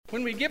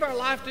When we give our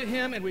life to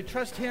Him and we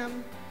trust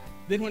Him,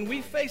 then when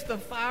we face the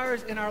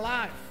fires in our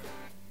life,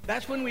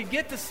 that's when we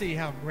get to see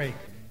how great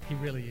He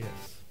really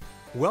is.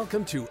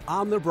 Welcome to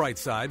On the Bright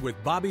Side with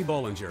Bobby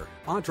Bollinger,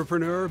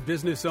 entrepreneur,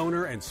 business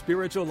owner, and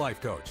spiritual life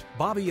coach.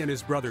 Bobby and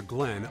his brother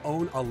Glenn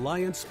own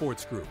Alliance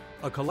Sports Group,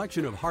 a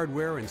collection of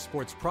hardware and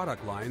sports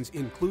product lines,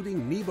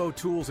 including Nebo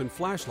tools and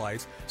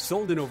flashlights,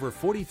 sold in over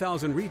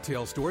 40,000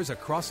 retail stores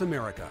across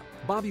America.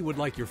 Bobby would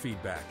like your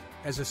feedback.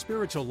 As a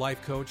spiritual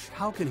life coach,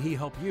 how can he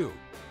help you?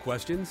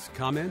 Questions,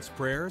 comments,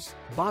 prayers?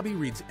 Bobby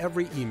reads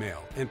every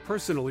email and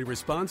personally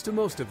responds to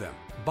most of them.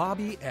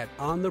 Bobby at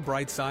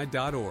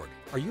onthebrightside.org.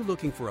 Are you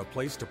looking for a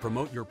place to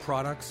promote your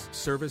products,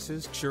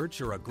 services,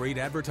 church, or a great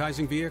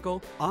advertising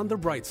vehicle? On the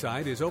Bright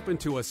Side is open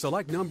to a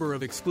select number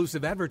of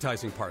exclusive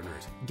advertising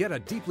partners. Get a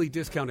deeply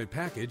discounted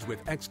package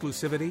with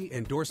exclusivity,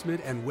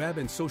 endorsement, and web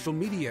and social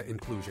media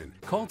inclusion.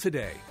 Call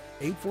today.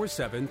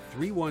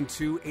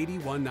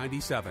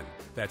 847-312-8197.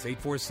 That's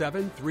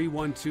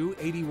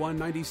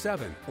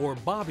 847-312-8197 or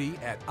Bobby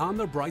at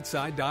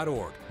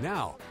onthebrightside.org.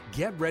 Now,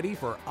 get ready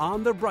for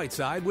On the Bright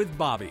Side with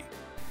Bobby.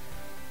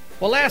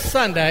 Well, last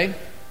Sunday,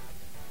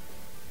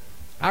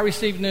 I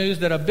received news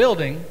that a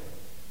building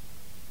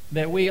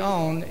that we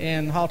own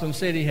in Halton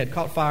City had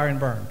caught fire and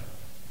burned.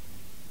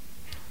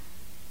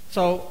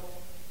 So,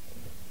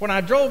 when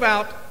I drove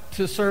out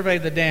to survey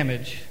the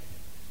damage,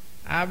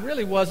 I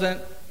really wasn't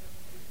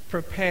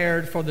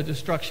prepared for the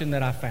destruction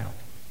that I found.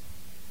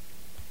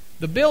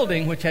 The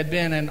building, which had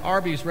been an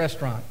Arby's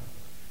restaurant,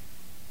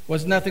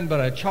 was nothing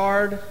but a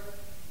charred,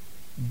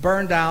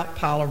 burned out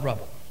pile of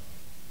rubble.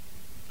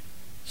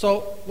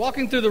 So,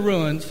 walking through the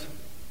ruins,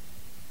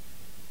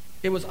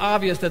 it was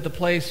obvious that the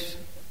place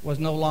was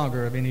no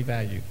longer of any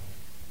value.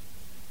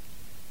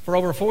 For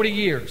over 40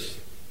 years,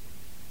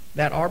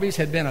 that Arby's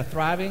had been a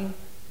thriving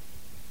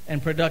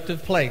and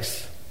productive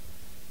place.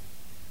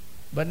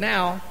 But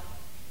now,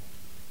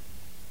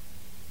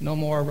 no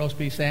more roast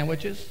beef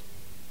sandwiches,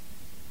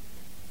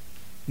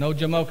 no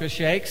Jamocha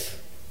shakes,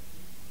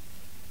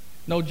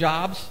 no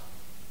jobs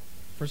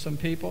for some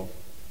people,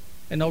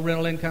 and no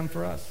rental income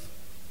for us.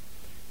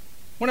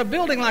 When a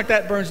building like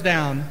that burns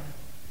down,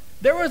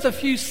 there was a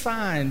few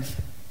signs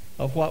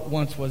of what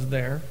once was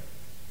there,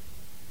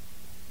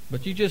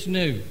 but you just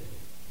knew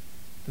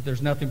that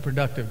there's nothing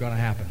productive going to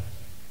happen.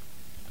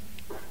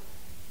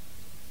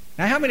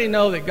 Now, how many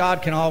know that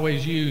God can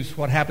always use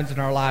what happens in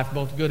our life,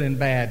 both good and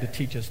bad, to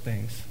teach us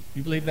things?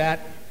 You believe that?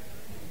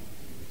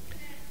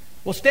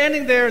 Well,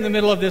 standing there in the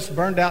middle of this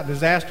burned-out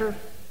disaster,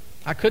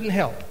 I couldn't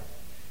help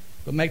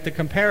but make the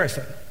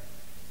comparison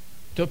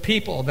to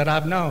people that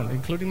I've known,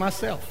 including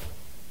myself,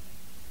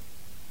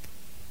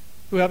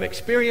 who have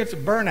experienced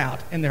burnout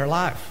in their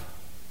life.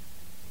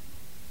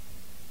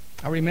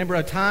 I remember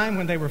a time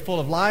when they were full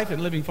of life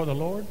and living for the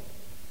Lord,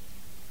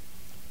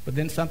 but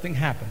then something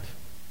happened.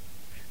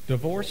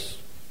 Divorce,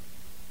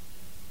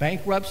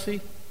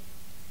 bankruptcy,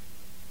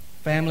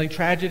 family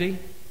tragedy.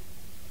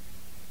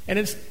 And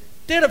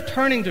instead of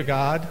turning to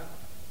God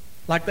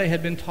like they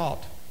had been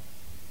taught,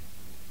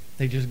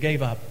 they just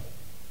gave up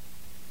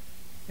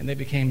and they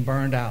became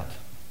burned out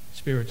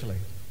spiritually.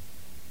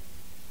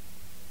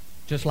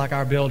 Just like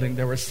our building,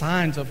 there were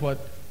signs of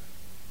what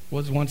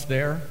was once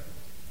there,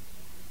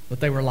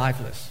 but they were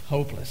lifeless,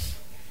 hopeless,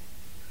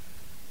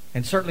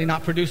 and certainly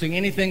not producing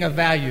anything of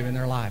value in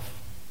their life.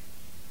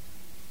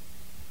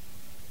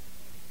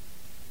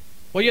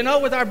 Well, you know,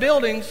 with our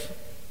buildings,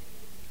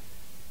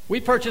 we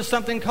purchase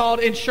something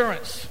called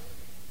insurance.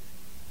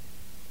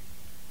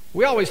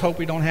 We always hope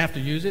we don't have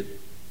to use it,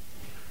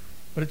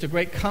 but it's a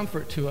great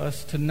comfort to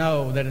us to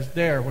know that it's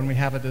there when we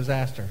have a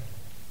disaster.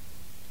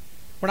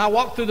 When I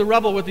walked through the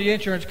rubble with the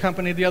insurance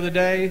company the other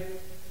day,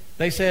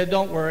 they said,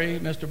 "Don't worry,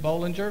 Mr.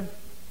 Bollinger.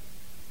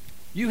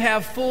 You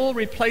have full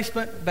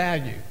replacement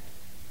value.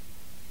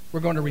 We're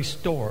going to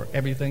restore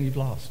everything you've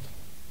lost.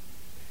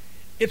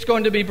 It's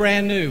going to be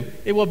brand new.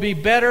 It will be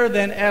better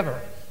than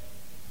ever."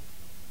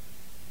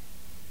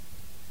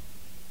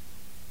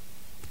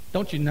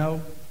 Don't you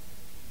know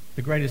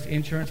the greatest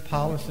insurance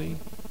policy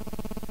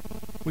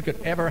we could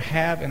ever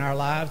have in our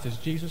lives is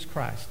Jesus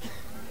Christ?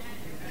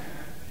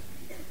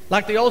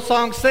 Like the old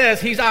song says,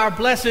 He's our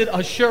blessed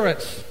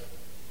assurance.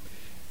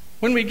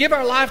 When we give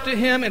our life to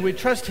Him and we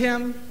trust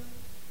Him,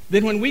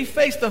 then when we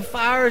face the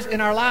fires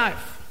in our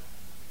life,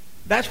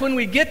 that's when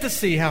we get to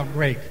see how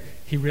great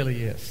He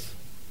really is.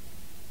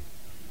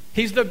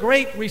 He's the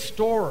great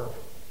restorer.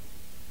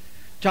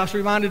 Josh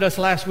reminded us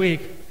last week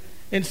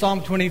in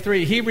Psalm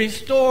 23, He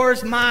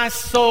restores my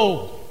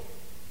soul.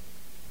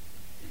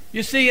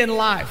 You see, in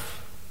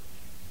life,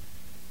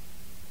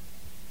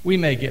 we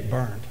may get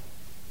burned.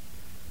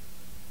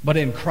 But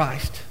in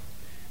Christ,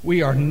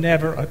 we are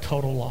never a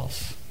total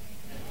loss.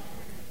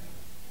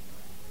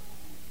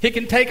 He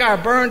can take our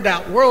burned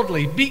out,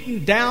 worldly,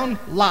 beaten down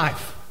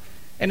life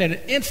and in an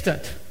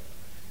instant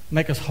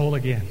make us whole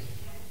again.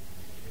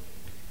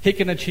 He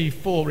can achieve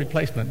full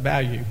replacement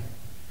value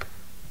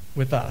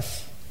with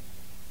us.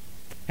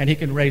 And He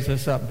can raise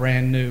us up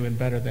brand new and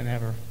better than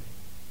ever.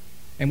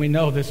 And we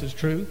know this is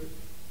true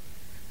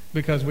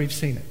because we've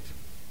seen it.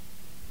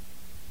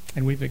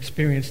 And we've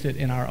experienced it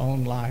in our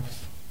own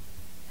lives.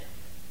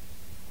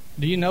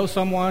 Do you know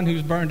someone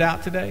who's burned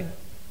out today?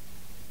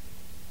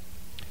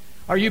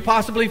 Are you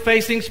possibly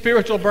facing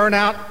spiritual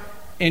burnout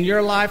in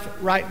your life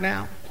right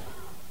now?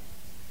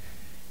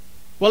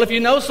 Well, if you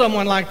know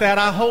someone like that,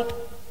 I hope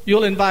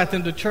you'll invite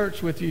them to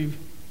church with you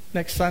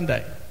next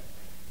Sunday,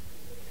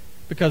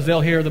 because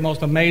they'll hear the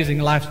most amazing,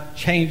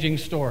 life-changing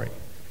story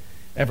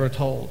ever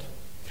told.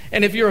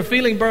 And if you're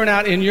feeling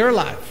burnout in your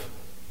life,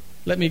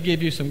 let me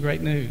give you some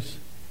great news.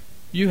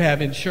 You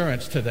have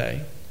insurance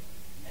today.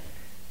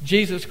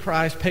 Jesus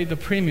Christ paid the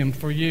premium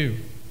for you.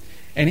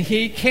 And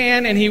He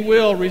can and He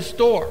will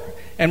restore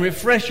and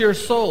refresh your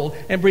soul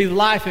and breathe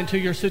life into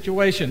your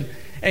situation.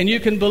 And you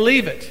can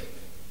believe it,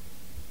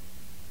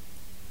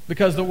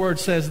 because the Word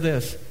says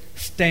this: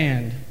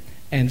 stand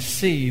and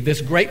see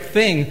this great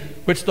thing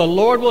which the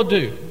Lord will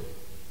do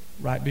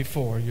right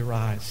before your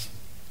eyes.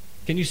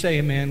 Can you say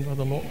amen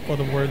for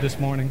the Word this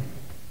morning?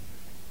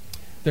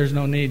 There's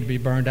no need to be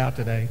burned out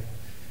today.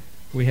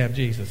 We have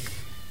Jesus.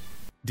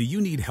 Do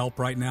you need help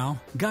right now?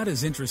 God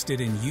is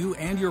interested in you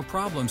and your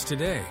problems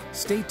today.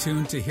 Stay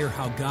tuned to hear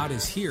how God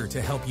is here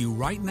to help you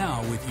right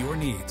now with your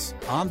needs.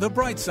 On the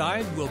Bright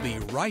Side, we'll be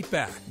right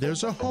back.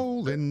 There's a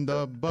hole in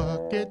the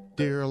bucket,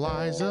 dear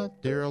Eliza,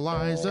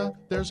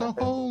 there's a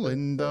hole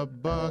in the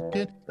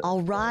bucket.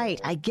 All right,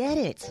 I get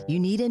it. You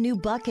need a new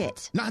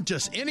bucket. Not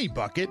just any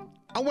bucket.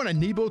 I want a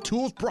Nebo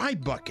Tools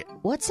Bright Bucket.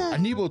 What's A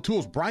Nebo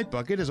Tools Bright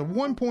Bucket is a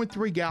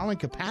 1.3-gallon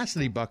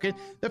capacity bucket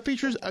that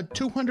features a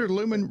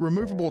 200-lumen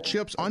removable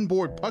chips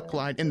onboard puck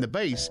light in the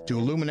base to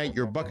illuminate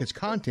your bucket's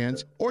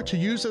contents or to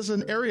use as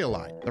an area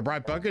light. The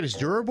Bright Bucket is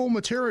durable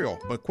material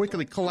but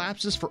quickly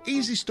collapses for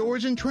easy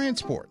storage and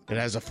transport. It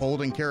has a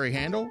fold and carry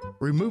handle,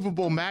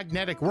 removable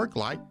magnetic work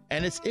light,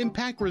 and it's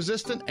impact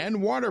resistant and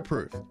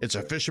waterproof. It's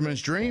a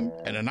fisherman's dream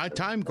and a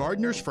nighttime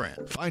gardener's friend.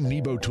 Find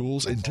Nebo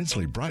Tools'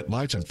 intensely bright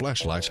lights and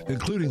flashlights,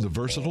 including the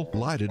versatile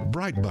lighted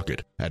Bright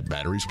Bucket, at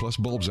Batteries Plus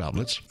Bulbs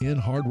outlets, in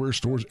hardware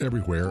stores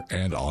everywhere,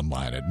 and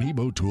online at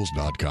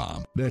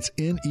nebotools.com. That's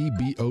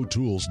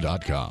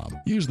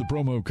nebotools.com. Use the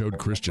promo code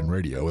Christian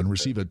Radio and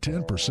receive a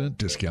 10%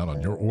 discount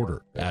on your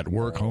order. At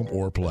work, home,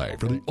 or play,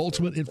 for the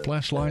ultimate in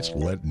flashlights,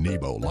 let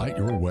Nebo light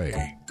your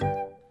way.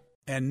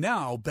 And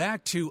now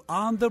back to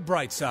On the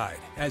Bright Side,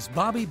 as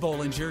Bobby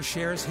Bollinger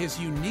shares his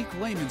unique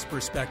layman's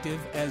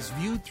perspective as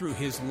viewed through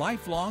his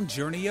lifelong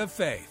journey of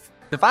faith.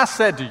 If I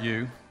said to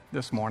you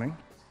this morning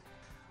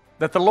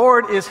that the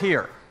Lord is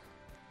here,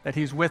 that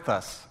He's with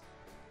us,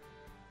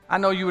 I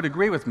know you would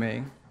agree with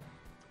me.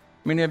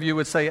 Many of you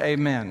would say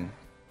amen.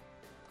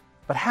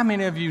 But how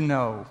many of you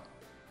know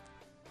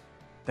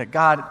that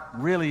God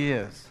really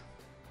is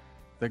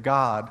the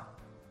God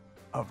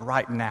of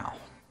right now?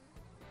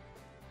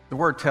 The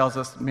Word tells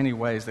us many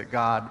ways that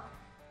God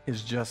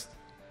is just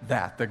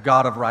that, the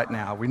God of right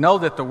now. We know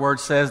that the Word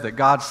says that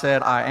God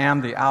said, I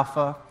am the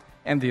Alpha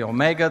and the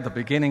Omega, the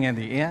beginning and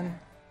the end,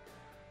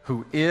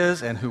 who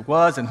is and who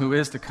was and who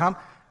is to come.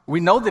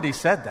 We know that He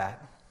said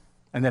that,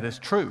 and that is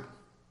true.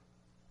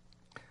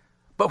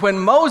 But when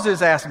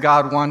Moses asked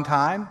God one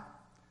time,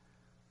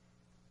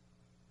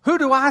 who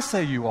do I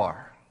say you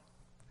are?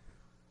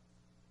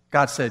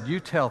 God said, you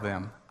tell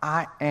them,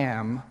 I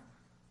am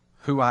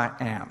who I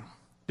am.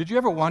 Did you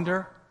ever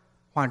wonder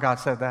why God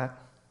said that?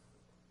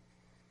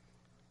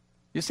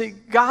 You see,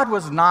 God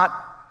was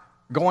not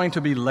going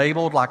to be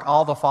labeled like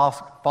all the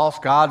false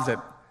gods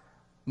that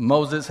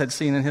Moses had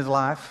seen in his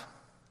life.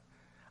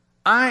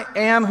 I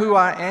am who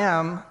I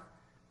am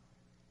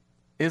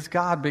is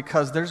God,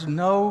 because there's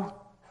no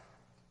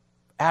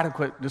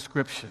adequate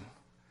description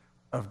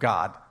of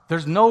God.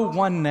 There's no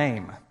one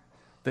name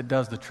that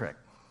does the trick.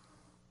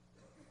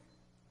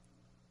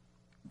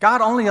 God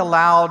only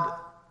allowed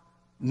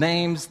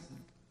names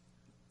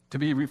to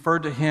be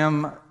referred to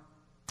Him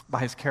by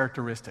His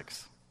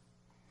characteristics,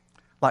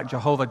 like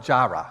Jehovah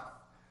Jireh,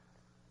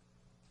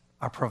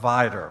 our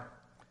provider,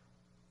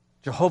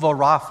 Jehovah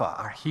Rapha,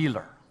 our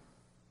healer.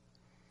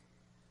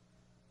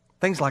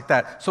 Things like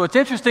that. So it's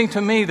interesting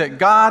to me that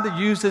God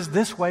uses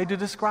this way to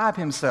describe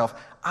Himself.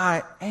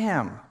 I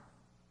am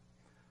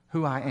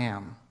who I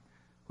am,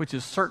 which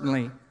is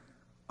certainly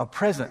a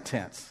present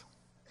tense.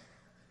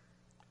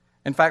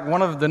 In fact,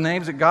 one of the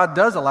names that God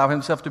does allow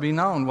Himself to be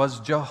known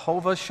was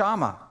Jehovah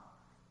Shammah,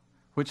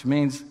 which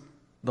means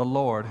the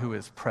Lord who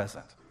is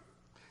present.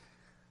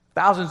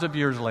 Thousands of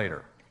years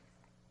later,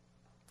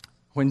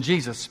 when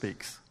Jesus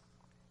speaks,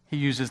 He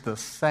uses the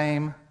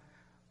same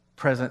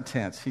present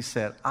tense. He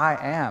said, I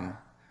am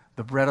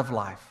the bread of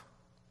life.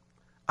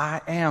 I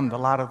am the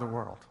light of the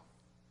world.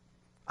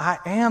 I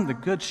am the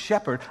good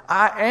shepherd.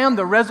 I am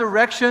the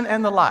resurrection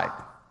and the light.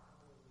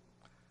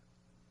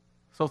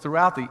 So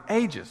throughout the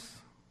ages,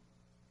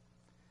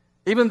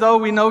 even though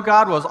we know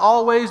God was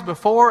always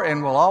before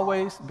and will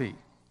always be,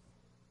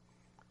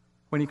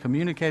 when He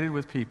communicated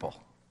with people,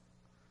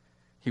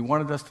 He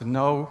wanted us to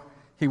know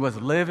He was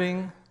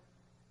living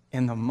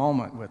in the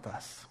moment with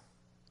us.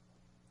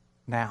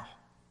 Now,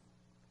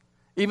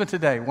 even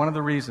today, one of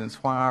the reasons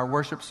why our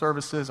worship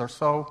services are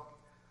so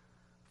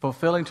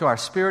fulfilling to our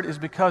spirit is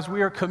because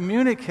we are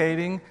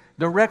communicating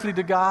directly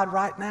to God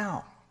right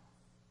now.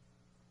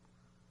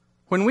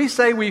 When we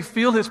say we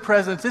feel His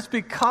presence, it's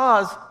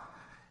because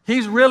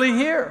He's really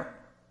here.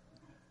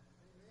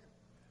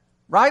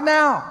 Right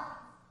now.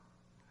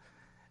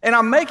 And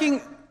I'm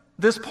making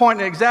this point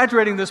and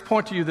exaggerating this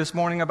point to you this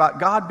morning about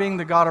God being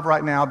the God of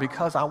right now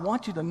because I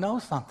want you to know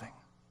something.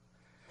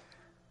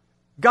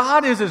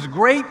 God is as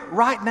great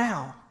right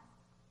now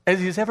as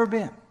He's ever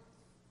been.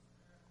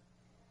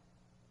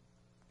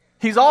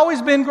 He's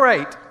always been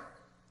great,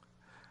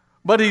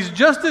 but He's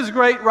just as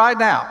great right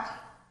now.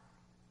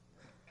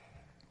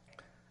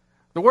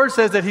 The Word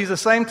says that He's the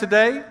same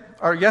today,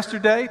 or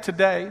yesterday,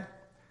 today,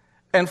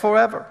 and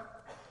forever.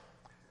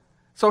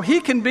 So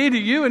He can be to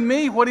you and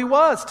me what He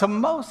was to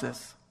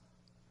Moses,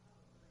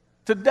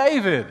 to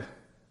David,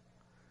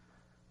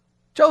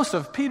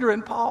 Joseph, Peter,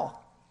 and Paul.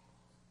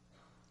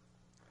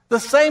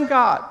 The same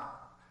God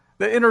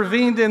that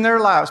intervened in their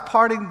lives,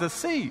 parting the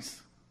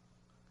seas,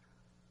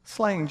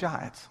 slaying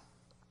giants.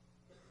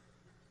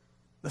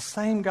 The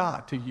same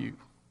God to you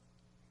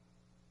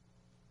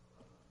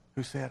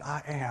who said,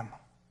 I am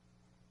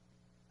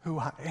who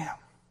I am.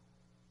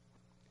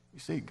 You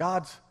see,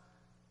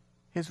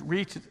 His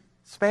reach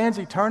spans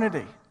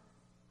eternity.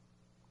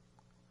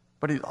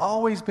 But He's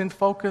always been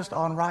focused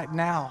on right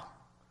now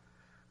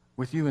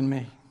with you and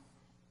me.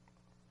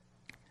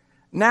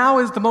 Now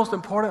is the most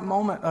important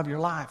moment of your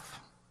life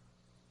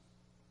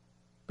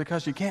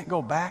because you can't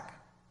go back.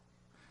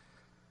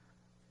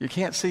 You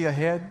can't see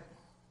ahead.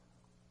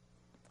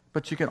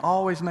 But you can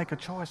always make a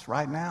choice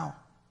right now.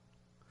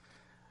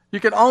 You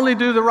can only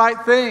do the right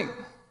thing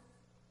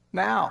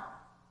now.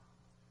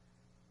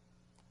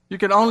 You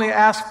can only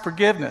ask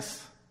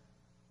forgiveness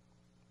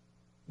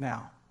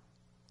now.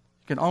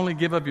 You can only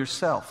give of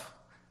yourself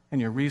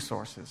and your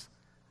resources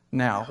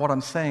now. What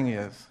I'm saying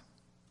is,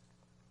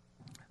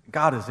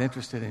 God is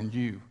interested in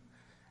you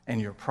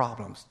and your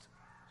problems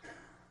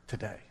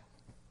today.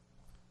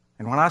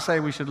 And when I say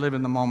we should live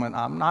in the moment,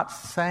 I'm not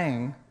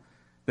saying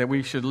that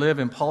we should live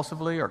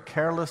impulsively or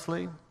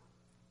carelessly.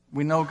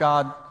 We know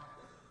God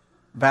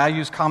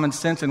values common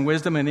sense and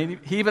wisdom, and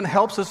He even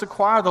helps us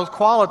acquire those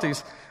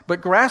qualities. But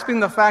grasping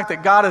the fact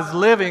that God is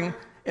living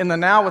in the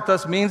now with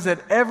us means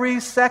that every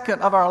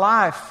second of our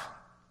life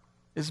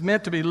is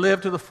meant to be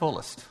lived to the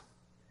fullest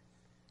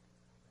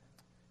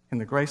in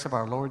the grace of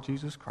our Lord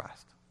Jesus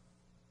Christ.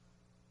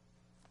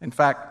 In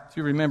fact, if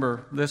you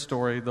remember this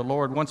story, the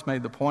Lord once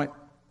made the point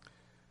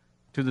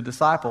to the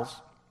disciples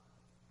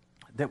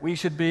that we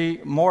should be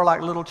more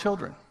like little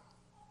children.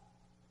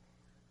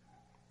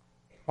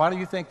 Why do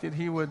you think that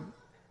He would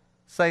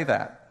say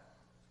that?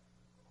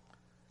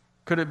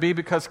 Could it be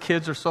because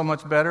kids are so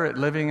much better at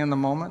living in the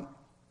moment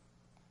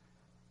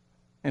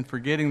and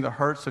forgetting the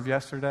hurts of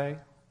yesterday,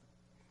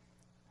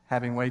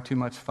 having way too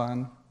much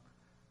fun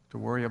to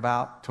worry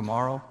about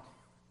tomorrow?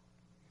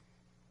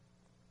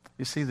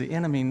 You see, the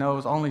enemy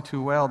knows only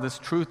too well this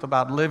truth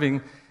about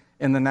living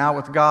in the now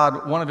with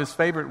God. One of his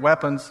favorite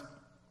weapons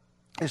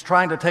is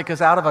trying to take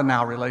us out of a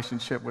now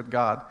relationship with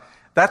God.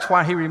 That's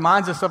why he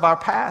reminds us of our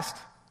past.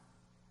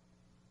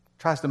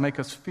 Tries to make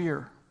us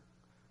fear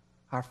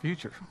our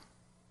future.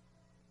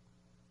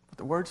 But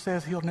the Word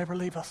says He'll never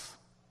leave us.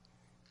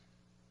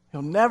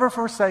 He'll never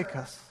forsake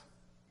us.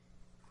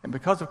 And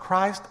because of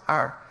Christ,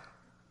 our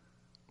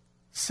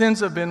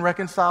sins have been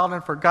reconciled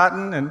and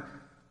forgotten, and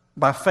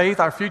by faith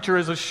our future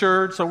is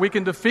assured, so we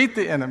can defeat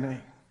the enemy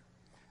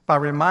by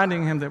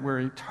reminding him that we're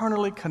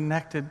eternally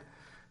connected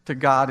to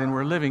God and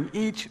we're living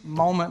each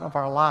moment of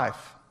our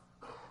life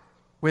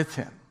with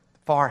Him,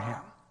 for Him.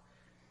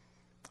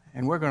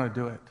 And we're going to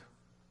do it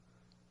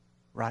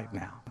right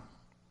now.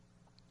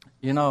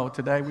 You know,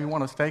 today we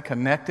want to stay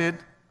connected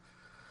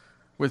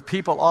with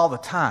people all the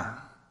time.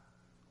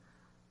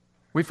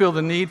 We feel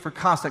the need for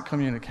constant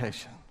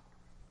communication.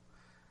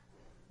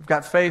 We've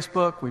got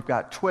Facebook, we've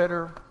got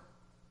Twitter,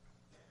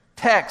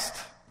 text,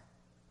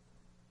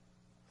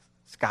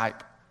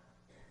 Skype.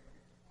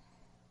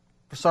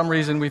 For some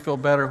reason, we feel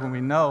better when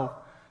we know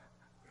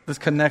this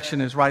connection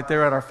is right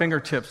there at our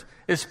fingertips,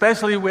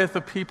 especially with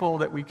the people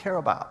that we care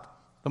about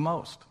the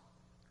most.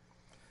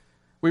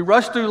 We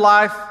rush through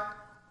life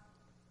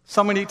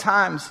so many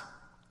times,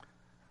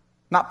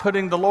 not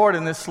putting the Lord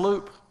in this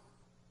loop.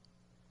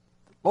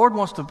 The Lord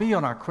wants to be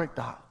on our quick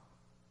dial.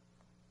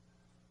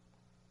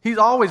 He's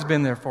always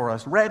been there for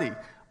us, ready,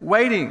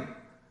 waiting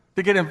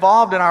to get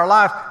involved in our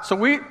life. So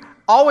we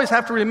always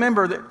have to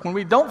remember that when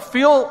we don't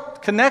feel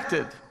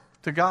connected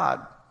to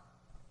God,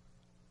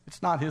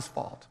 it's not His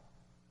fault.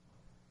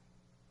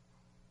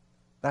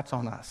 That's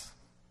on us.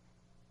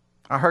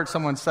 I heard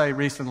someone say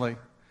recently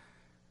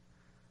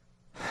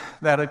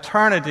that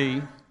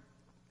eternity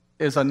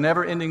is a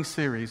never-ending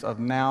series of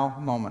now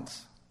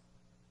moments.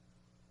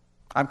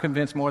 I'm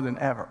convinced more than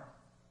ever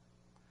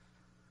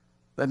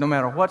that no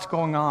matter what's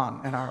going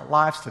on in our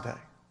lives today,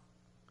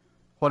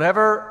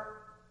 whatever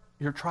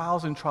your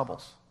trials and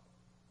troubles,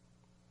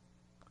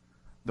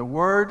 the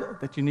word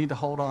that you need to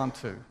hold on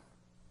to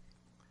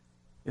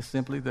is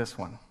simply this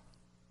one: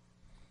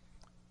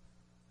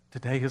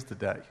 Today is the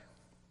day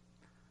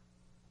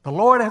the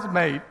Lord has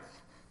made.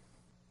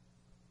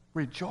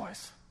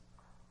 Rejoice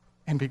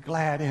and be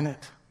glad in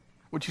it.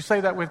 Would you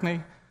say that with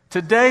me?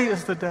 Today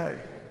is the day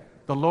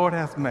the Lord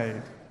hath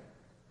made.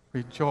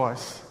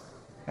 Rejoice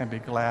and be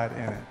glad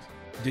in it.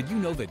 Did you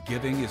know that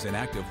giving is an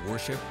act of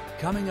worship?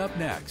 Coming up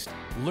next,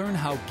 learn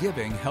how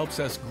giving helps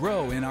us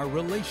grow in our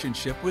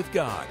relationship with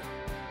God.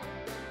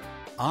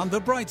 On the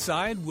Bright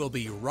Side, we'll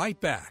be right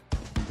back.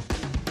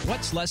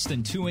 What's less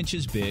than 2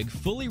 inches big,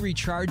 fully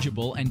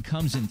rechargeable, and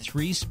comes in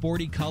 3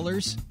 sporty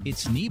colors?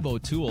 It's Nebo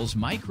Tools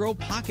Micro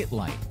Pocket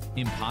Light.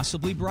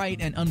 Impossibly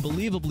bright and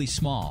unbelievably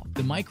small,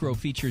 the Micro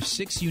features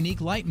 6 unique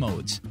light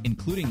modes,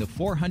 including the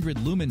 400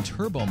 lumen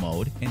turbo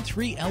mode and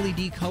 3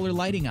 LED color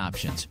lighting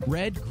options,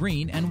 red,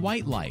 green, and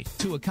white light,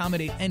 to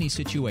accommodate any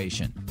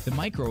situation. The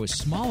Micro is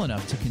small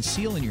enough to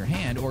conceal in your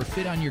hand or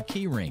fit on your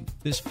key ring.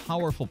 This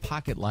powerful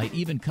pocket light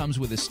even comes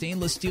with a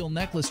stainless steel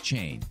necklace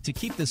chain to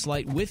keep this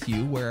light with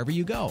you wherever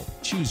you go.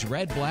 Choose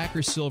red, black,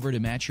 or silver to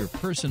match your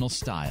personal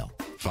style.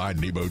 Find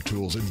Nebo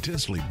Tools'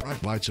 intensely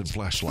bright lights and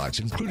flashlights,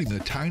 including the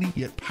tiny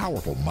yet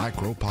powerful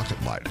Micro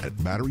Pocket Light,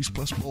 at Batteries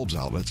Plus Bulbs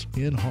outlets,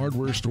 in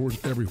hardware stores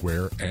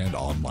everywhere, and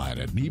online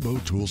at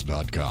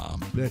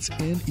nebotools.com. That's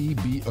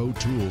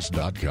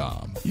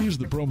NEBOTools.com. Use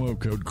the promo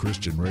code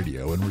Christian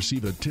Radio and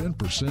receive a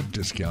 10%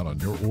 discount on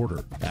your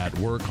order. At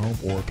work, home,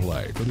 or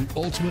play, for the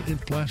ultimate in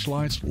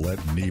flashlights, let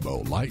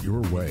Nebo light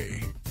your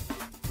way.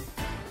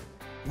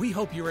 We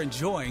hope you're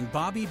enjoying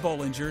Bobby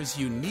Bollinger's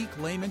unique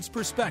layman's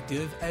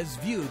perspective as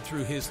viewed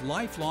through his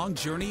lifelong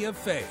journey of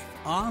faith.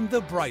 On the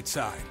Bright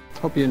Side.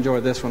 Hope you enjoy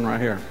this one right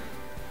here.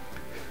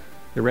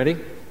 You ready?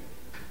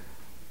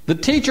 The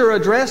teacher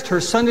addressed her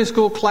Sunday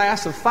school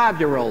class of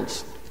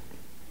 5-year-olds.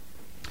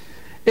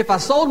 If I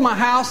sold my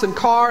house and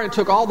car and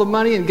took all the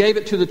money and gave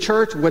it to the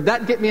church, would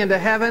that get me into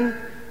heaven?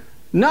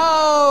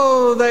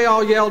 No, they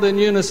all yelled in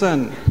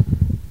unison.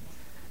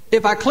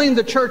 If I cleaned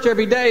the church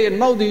every day and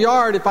mowed the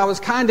yard, if I was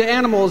kind to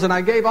animals and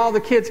I gave all the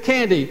kids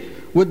candy,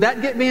 would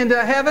that get me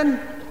into heaven?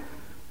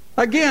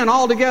 Again,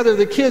 all together,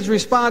 the kids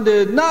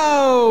responded,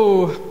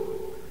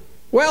 no.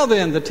 Well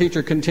then, the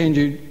teacher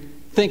continued,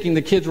 thinking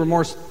the kids were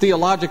more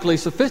theologically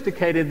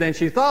sophisticated than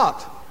she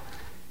thought.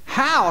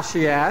 How,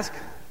 she asked,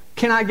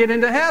 can I get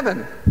into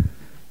heaven?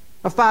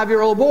 A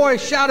 5-year-old boy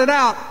shouted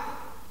out,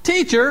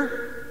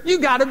 Teacher, you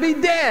got to be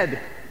dead.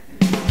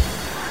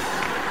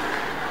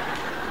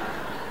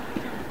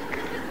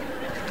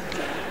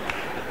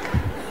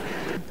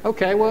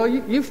 Okay, well,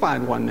 you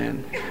find one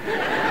then.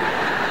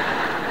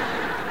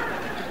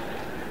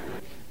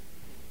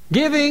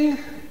 Giving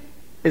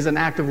is an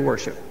act of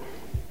worship.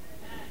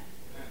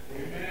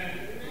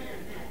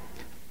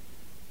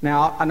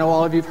 Now, I know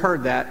all of you have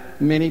heard that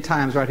many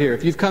times right here.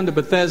 If you've come to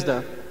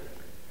Bethesda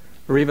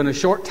for even a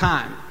short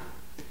time,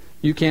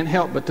 you can't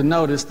help but to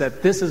notice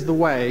that this is the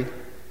way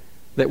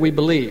that we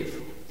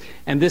believe.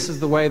 And this is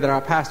the way that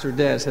our pastor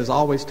Des has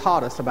always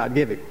taught us about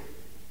giving.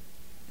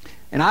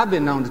 And I've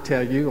been known to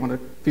tell you on a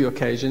few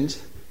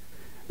occasions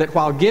that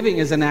while giving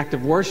is an act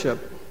of worship,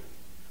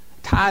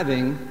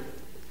 tithing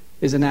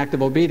is an act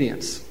of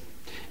obedience.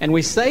 And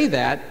we say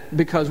that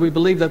because we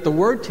believe that the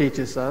Word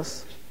teaches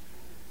us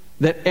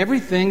that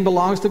everything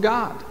belongs to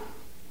God,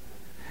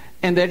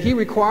 and that He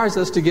requires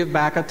us to give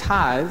back a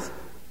tithe,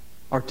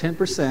 or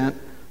 10%,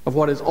 of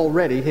what is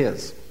already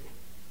His.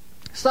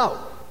 So,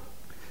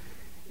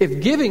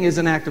 if giving is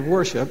an act of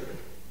worship,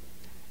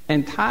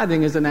 and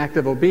tithing is an act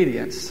of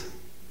obedience,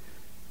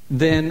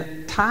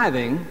 then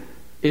tithing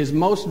is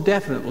most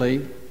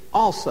definitely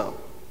also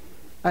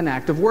an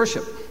act of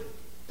worship.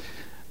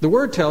 The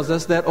Word tells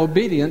us that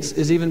obedience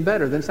is even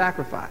better than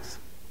sacrifice.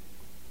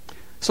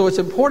 So it's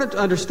important to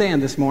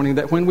understand this morning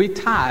that when we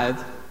tithe,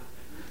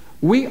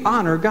 we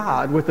honor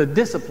God with a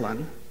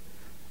discipline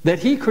that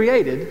He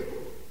created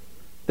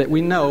that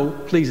we know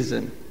pleases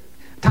Him.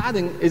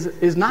 Tithing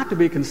is not to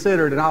be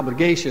considered an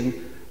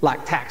obligation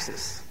like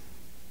taxes.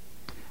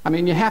 I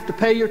mean, you have to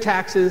pay your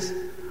taxes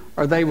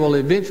or they will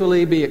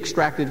eventually be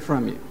extracted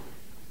from you.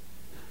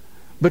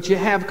 But you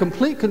have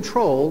complete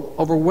control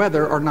over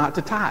whether or not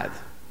to tithe.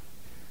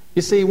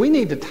 You see, we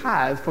need to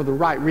tithe for the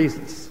right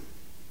reasons,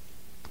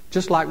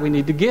 just like we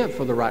need to give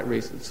for the right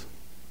reasons.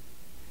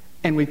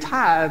 And we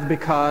tithe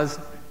because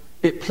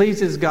it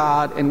pleases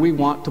God and we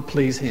want to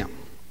please Him.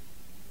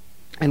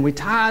 And we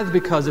tithe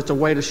because it's a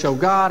way to show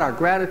God our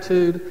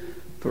gratitude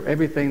for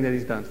everything that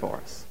He's done for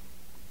us.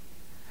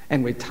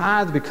 And we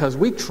tithe because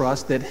we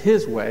trust that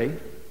His way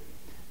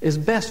is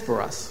best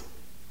for us.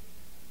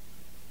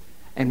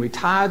 And we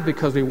tithe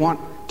because we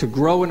want to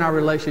grow in our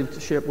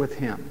relationship with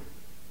Him.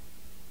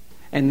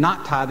 And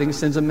not tithing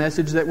sends a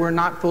message that we're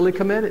not fully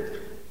committed.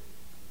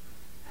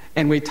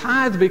 And we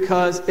tithe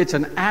because it's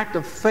an act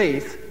of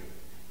faith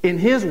in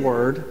His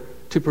Word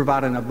to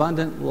provide an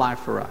abundant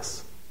life for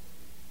us.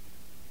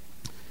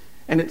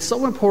 And it's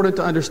so important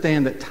to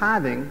understand that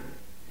tithing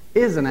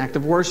is an act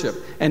of worship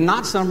and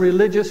not some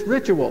religious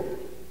ritual.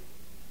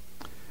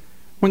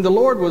 When the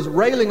Lord was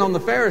railing on the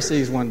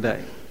Pharisees one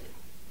day,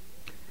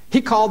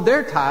 He called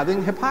their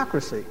tithing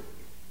hypocrisy.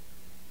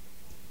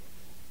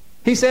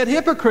 He said,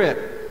 hypocrite,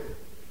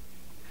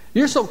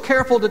 you're so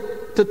careful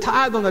to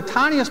tithe on the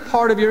tiniest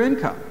part of your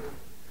income,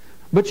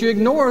 but you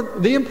ignore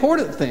the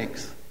important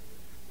things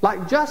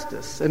like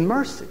justice and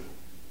mercy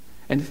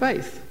and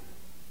faith.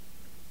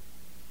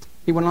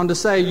 He went on to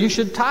say, you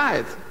should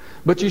tithe,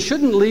 but you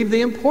shouldn't leave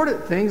the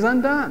important things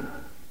undone.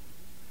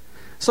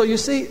 So you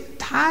see,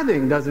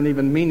 tithing doesn't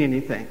even mean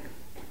anything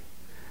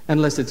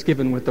unless it's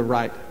given with the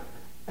right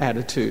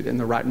attitude and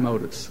the right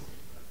motives.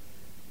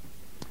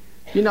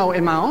 You know,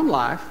 in my own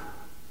life,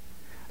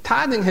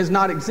 tithing has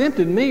not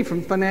exempted me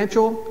from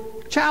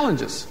financial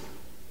challenges,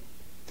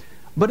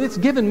 but it's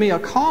given me a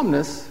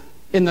calmness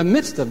in the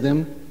midst of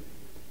them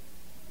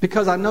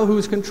because I know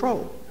who's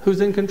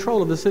in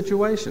control of the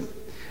situation.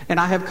 And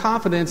I have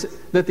confidence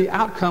that the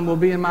outcome will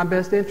be in my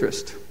best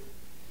interest.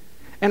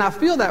 And I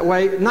feel that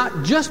way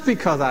not just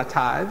because I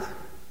tithe,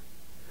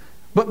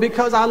 but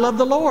because I love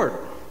the Lord.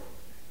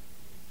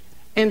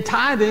 And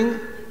tithing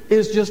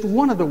is just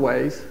one of the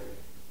ways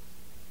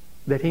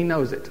that He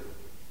knows it.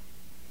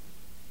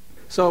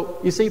 So,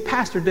 you see,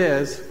 Pastor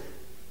Des,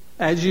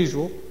 as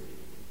usual,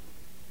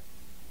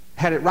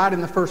 had it right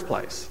in the first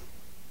place.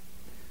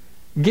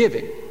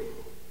 Giving,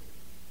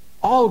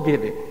 all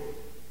giving,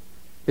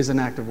 is an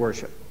act of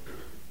worship.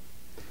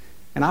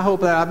 And I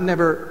hope that I've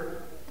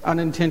never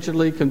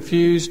unintentionally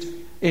confused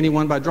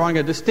anyone by drawing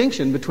a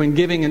distinction between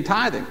giving and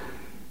tithing.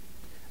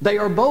 They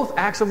are both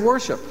acts of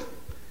worship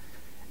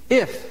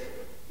if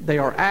they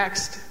are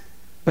acts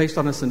based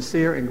on a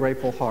sincere and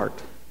grateful heart.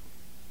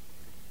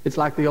 It's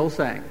like the old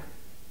saying,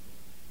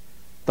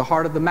 the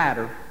heart of the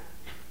matter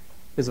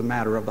is a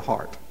matter of the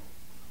heart.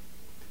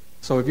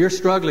 So if you're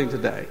struggling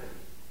today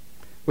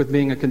with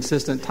being a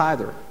consistent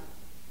tither,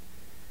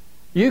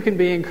 you can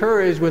be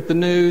encouraged with the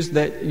news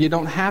that you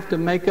don't have to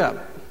make up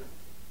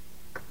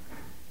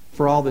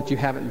for all that you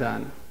haven't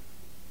done.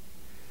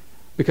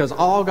 Because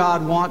all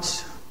God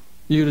wants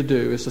you to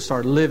do is to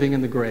start living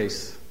in the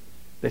grace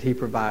that He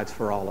provides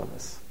for all of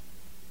us.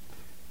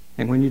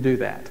 And when you do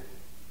that,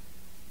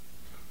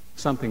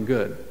 something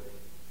good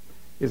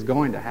is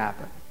going to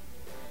happen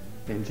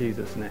in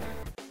Jesus' name.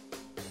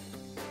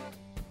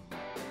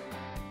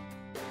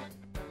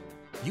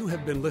 You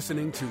have been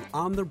listening to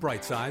On the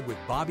Bright Side with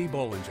Bobby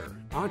Bollinger,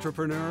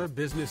 entrepreneur,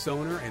 business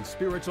owner, and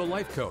spiritual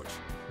life coach.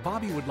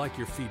 Bobby would like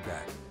your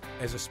feedback.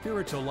 As a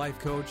spiritual life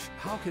coach,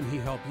 how can he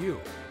help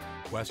you?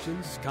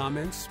 Questions,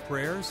 comments,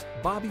 prayers?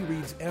 Bobby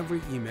reads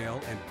every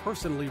email and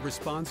personally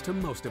responds to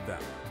most of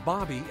them.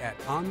 Bobby at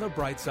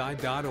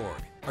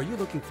onthebrightside.org. Are you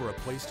looking for a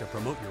place to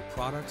promote your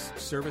products,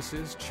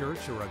 services,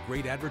 church, or a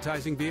great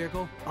advertising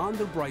vehicle? On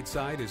the Bright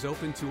Side is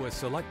open to a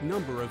select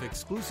number of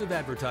exclusive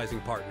advertising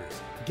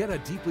partners. Get a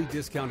deeply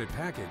discounted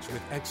package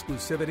with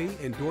exclusivity,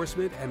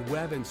 endorsement, and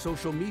web and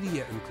social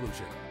media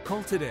inclusion.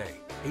 Call today,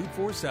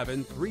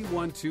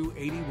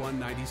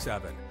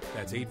 847-312-8197.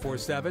 That's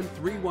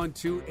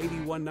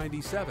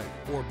 847-312-8197.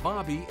 Or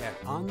Bobby at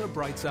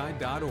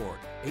onthebrightside.org.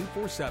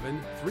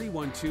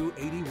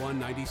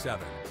 847-312-8197.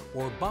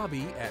 Or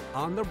Bobby at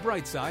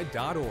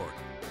onthebrightside.org.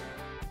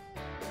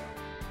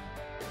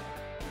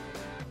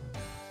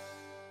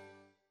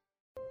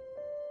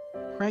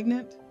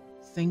 Pregnant,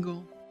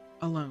 single,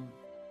 alone.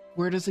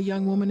 Where does a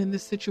young woman in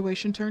this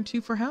situation turn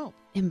to for help?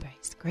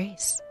 Embrace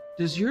Grace.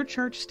 Does your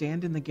church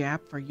stand in the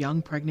gap for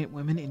young pregnant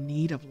women in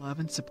need of love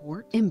and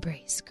support?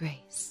 Embrace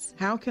Grace.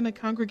 How can a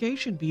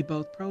congregation be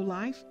both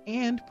pro-life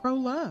and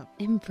pro-love?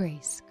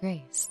 Embrace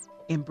Grace.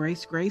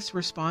 Embrace Grace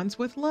responds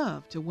with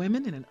love to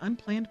women in an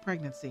unplanned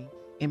pregnancy.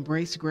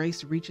 Embrace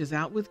Grace reaches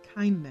out with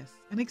kindness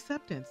and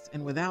acceptance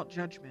and without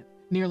judgment.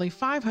 Nearly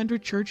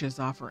 500 churches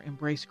offer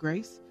Embrace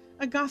Grace,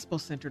 a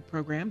gospel-centered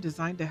program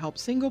designed to help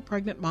single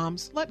pregnant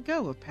moms let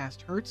go of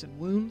past hurts and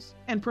wounds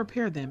and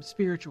prepare them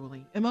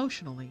spiritually,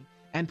 emotionally,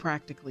 and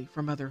practically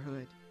for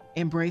motherhood.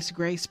 Embrace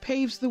Grace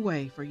paves the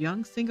way for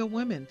young single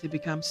women to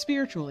become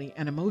spiritually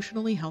and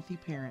emotionally healthy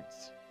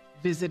parents.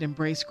 Visit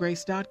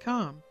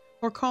embracegrace.com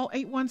or call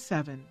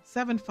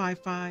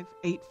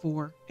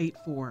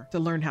 817-755-8484 to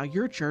learn how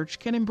your church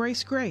can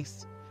embrace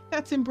grace.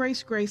 That's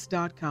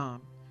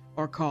embracegrace.com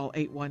or call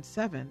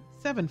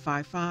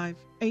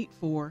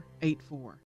 817-755-8484.